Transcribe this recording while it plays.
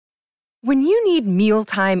When you need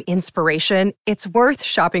mealtime inspiration, it's worth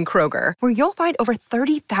shopping Kroger, where you'll find over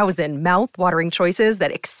 30,000 mouth-watering choices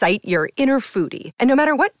that excite your inner foodie. And no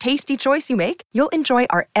matter what tasty choice you make, you'll enjoy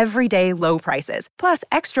our everyday low prices, plus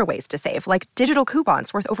extra ways to save, like digital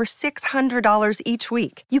coupons worth over $600 each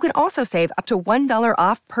week. You can also save up to $1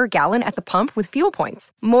 off per gallon at the pump with fuel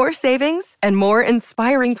points. More savings and more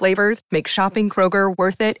inspiring flavors make shopping Kroger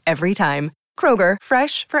worth it every time. Kroger,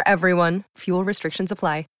 fresh for everyone. Fuel restrictions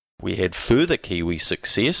apply. We had further Kiwi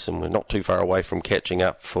success, and we're not too far away from catching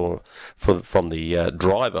up from the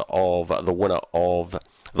driver of the winner of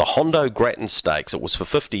the Hondo Grattan Stakes. It was for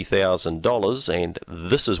 $50,000, and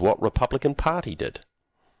this is what Repbulican Party did.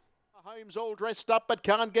 Holmes all dressed up but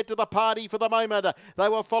can't get to the party for the moment. They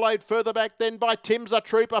were followed further back then by Tim's a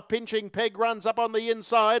Trooper. Pinching Peg runs up on the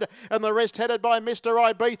inside, and the rest headed by Mr.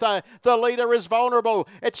 Ibiza. The leader is vulnerable.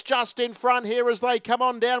 It's just in front here as they come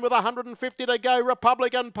on down with 150 to go.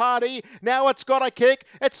 Repbulican Party. Now it's got a kick.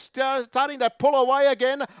 It's starting to pull away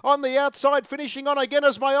again. On the outside, finishing on again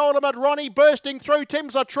is my ultimate Ronnie, bursting through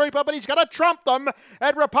Tim's a Trooper, but he's going to trump them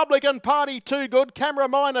at Repbulican Party. Too good. Camera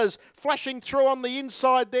Miners flashing through on the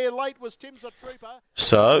inside there. Late was Tim's a Trooper.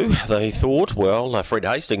 So they thought, well, Fred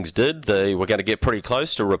Hastings did, they were going to get pretty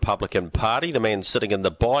close to Repbulican Party. The man sitting in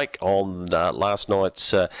the bike on last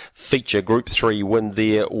night's feature Group 3 win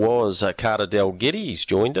there was Carter Dalgety. He's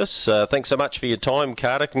joined us. Thanks so much for your time,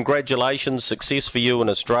 Carter. Congratulations, success for you in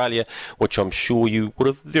Australia, which I'm sure you would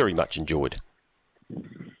have very much enjoyed.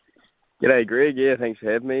 G'day, Greg. Yeah, thanks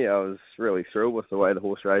for having me. I was really thrilled with the way the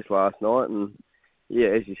horse raced last night, and yeah,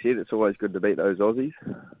 as you said, it's always good to beat those Aussies.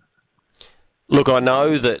 Look, I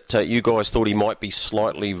know that you guys thought he might be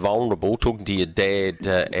slightly vulnerable. Talking to your dad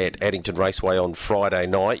at Addington Raceway on Friday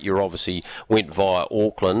night, you obviously went via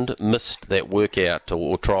Auckland, missed that workout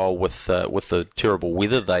or trial with the terrible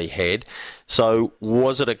weather they had. So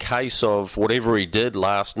was it a case of whatever he did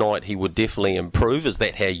last night, he would definitely improve? Is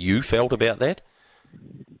that how you felt about that?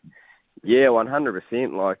 Yeah,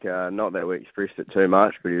 100%. Not that we expressed it too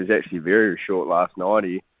much, but he was actually very short last night.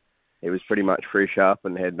 He was pretty much fresh up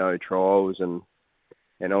and had no trials, and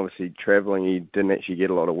obviously travelling, he didn't actually get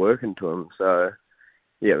a lot of work into him. So,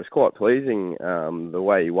 yeah, it was quite pleasing the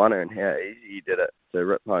way he won it and how easy he did it to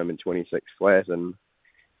rip home in 26 flat, and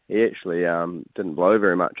he actually didn't blow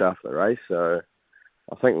very much after the race. So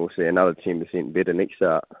I think we'll see another 10% better next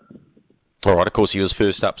start. All right, of course, he was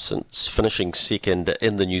first up since finishing second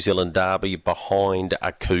in the New Zealand Derby behind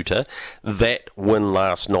Akuta. That win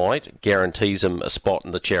last night guarantees him a spot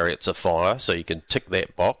in the Chariots of Fire, so you can tick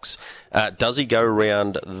that box. Does he go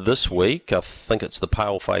around this week? I think it's the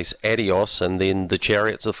Paleface Adios and then the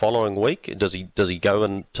Chariots the following week. Does he go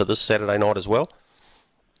into this Saturday night as well?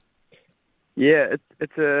 Yeah,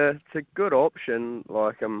 it's a good option.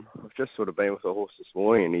 I've just sort of been with the horse this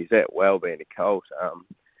morning, and he's at well being a colt.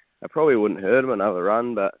 I probably wouldn't hurt him another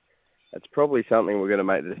run, but it's probably something we're going to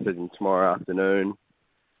make the decision tomorrow afternoon,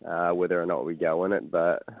 whether or not we go in it.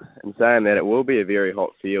 But in saying that, it will be a very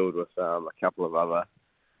hot field with a couple of other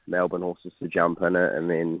Melbourne horses to jump in it, and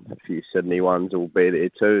then a few Sydney ones will be there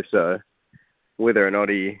too. So whether or not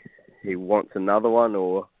he wants another one,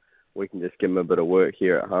 or we can just give him a bit of work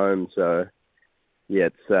here at home. So yeah,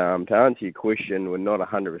 it's to answer your question, we're not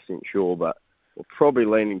 100% sure, but we're probably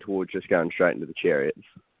leaning towards just going straight into the Chariots.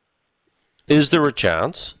 Is there a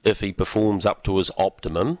chance, if he performs up to his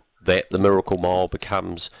optimum, that the Miracle Mile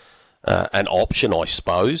becomes an option, I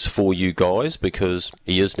suppose, for you guys, because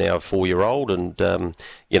he is now a 4-year-old and,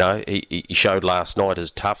 he showed last night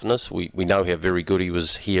his toughness. We know how very good he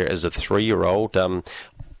was here as a 3-year-old.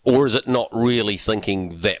 Or is it not really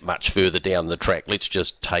thinking that much further down the track? Let's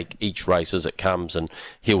just take each race as it comes and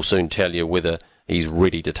he'll soon tell you whether he's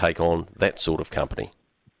ready to take on that sort of company.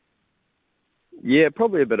 Yeah,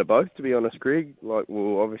 probably a bit of both, to be honest, Greg.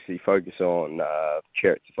 We'll obviously focus on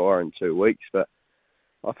Chariots of Fire in 2 weeks, but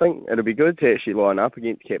I think it'll be good to actually line up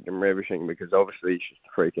against Captain Ravishing, because obviously he's just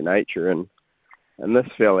a freak of nature, and this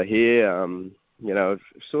fella here,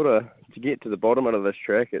 sort of to get to the bottom of this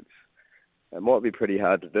track, it might be pretty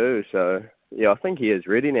hard to do. So yeah, I think he is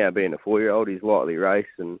ready now. Being a 4-year-old, he's lightly raced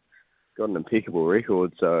and got an impeccable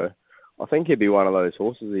record. So I think he'd be one of those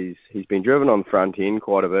horses. He's been driven on front end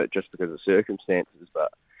quite a bit just because of circumstances,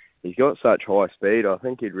 but he's got such high speed. I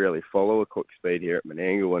think he'd really follow a quick speed here at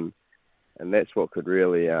Menangle, and that's what could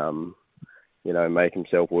really, make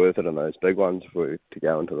himself worth it in those big ones if we were to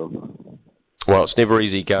go into them. Well, it's never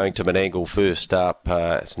easy going to Menangle first up.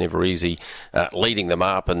 It's never easy leading them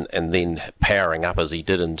up and then powering up as he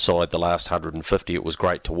did inside the last 150. It was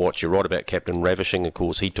great to watch. You're right about Captain Ravishing. Of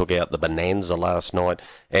course, he took out the Bonanza last night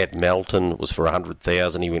at Melton. It was for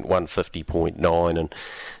 100,000. He went 150.9, and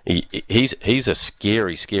he's a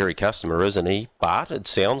scary, scary customer, isn't he? But it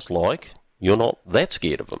sounds like you're not that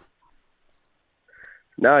scared of him.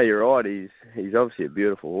 No, you're right. He's obviously a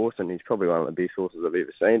beautiful horse, and he's probably one of the best horses I've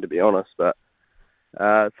ever seen, to be honest. But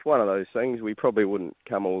it's one of those things. We probably wouldn't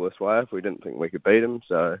come all this way if we didn't think we could beat him.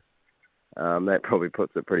 So that probably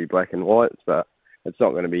puts it pretty black and white. But it's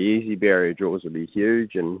not going to be easy. Barrier draws will be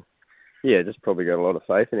huge, and yeah, just probably got a lot of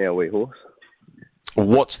faith in our wee horse.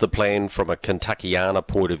 What's the plan from a Kentuckiana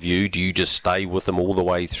point of view? Do you just stay with him all the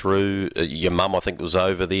way through? Your mum, I think, was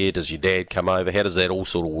over there. Does your dad come over? How does that all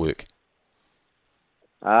sort of work?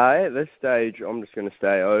 At this stage, I'm just going to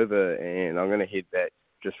stay over, and I'm going to head back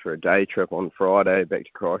just for a day trip on Friday back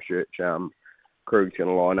to Christchurch. Krug's going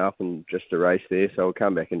to line up and just a race there, so I'll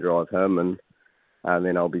come back and drive him, and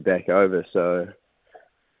then I'll be back over. So,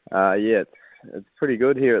 yeah, it's pretty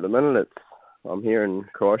good here at the minute. I'm here in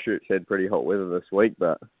Christchurch. Had pretty hot weather this week,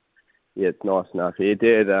 but yeah, it's nice enough here.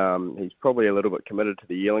 Dad, he's probably a little bit committed to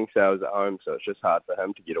the yearling sales at home, so it's just hard for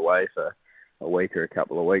him to get away for a week or a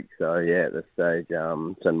couple of weeks. So yeah, at this stage,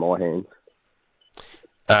 it's in my hands.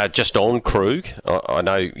 Just on Krug, I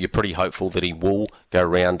know you're pretty hopeful that he will go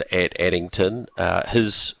round at Addington.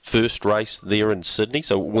 His first race there in Sydney,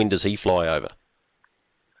 so when does he fly over?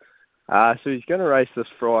 So he's going to race this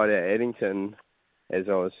Friday at Addington, as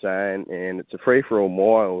I was saying, and it's a free-for-all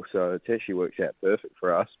mile, so it actually works out perfect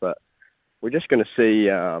for us. But we're just going to see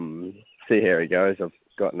how he goes. I've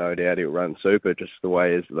got no doubt he'll run super, just the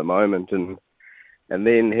way he is at the moment, and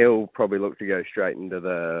then he'll probably look to go straight into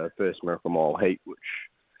the first Miracle Mile heat, which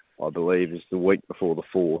I believe is the week before the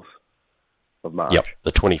 4th of March. Yep,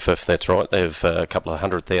 the 25th, that's right. They have a couple of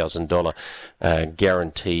 $100,000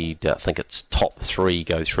 guaranteed. I think it's top 3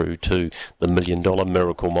 go through to the $1 million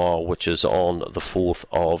Miracle Mile, which is on the 4th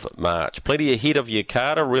of March. Plenty ahead of you,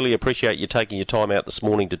 Carter. Really appreciate you taking your time out this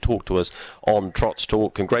morning to talk to us on Trots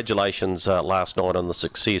Talk. Congratulations last night on the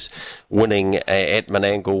success, winning at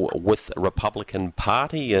Menangle with Repbulican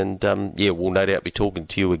Party. And yeah, we'll no doubt be talking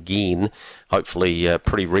to you again, hopefully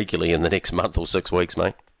pretty regularly in the next month or 6 weeks,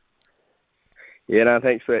 mate. Yeah, no,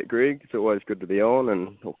 thanks for that, Greg. It's always good to be on,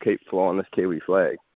 and we'll keep flying this Kiwi flag.